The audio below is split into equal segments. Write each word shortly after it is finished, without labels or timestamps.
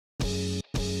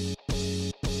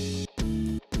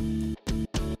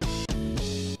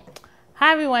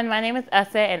Hi everyone, my name is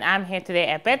Ose and I'm here today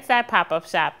at Bedside Pop-Up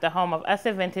Shop, the home of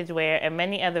Ose Vintage Wear and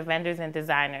many other vendors and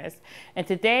designers. And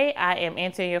today I am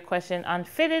answering your question on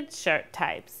fitted shirt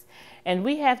types. And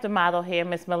we have the model here,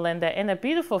 Miss Melinda, in a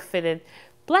beautiful fitted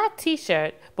black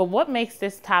t-shirt, but what makes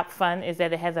this top fun is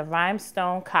that it has a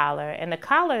rhinestone collar, and the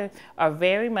collars are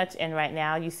very much in right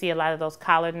now. You see a lot of those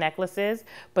collared necklaces,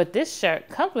 but this shirt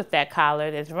comes with that collar.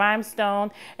 It's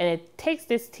rhinestone, and it takes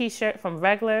this t-shirt from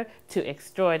regular to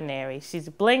extraordinary. She's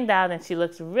blinged out and she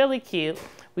looks really cute.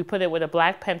 We put it with a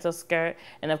black pencil skirt,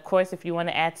 and of course, if you want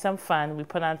to add some fun, we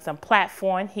put on some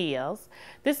platform heels.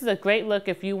 This is a great look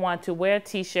if you want to wear a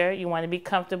t-shirt, you want to be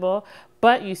comfortable,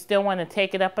 but you still want to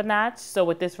take it up a notch. So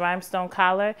with this rhinestone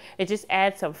collar, it just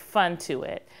adds some fun to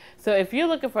it. So if you're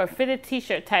looking for a fitted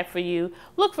t-shirt type for you,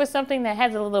 look for something that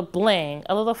has a little bling,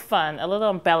 a little fun, a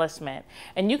little embellishment.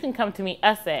 And you can come to me,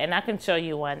 Ose, and I can show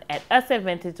you one at Ose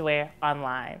Vintage Wear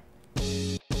online.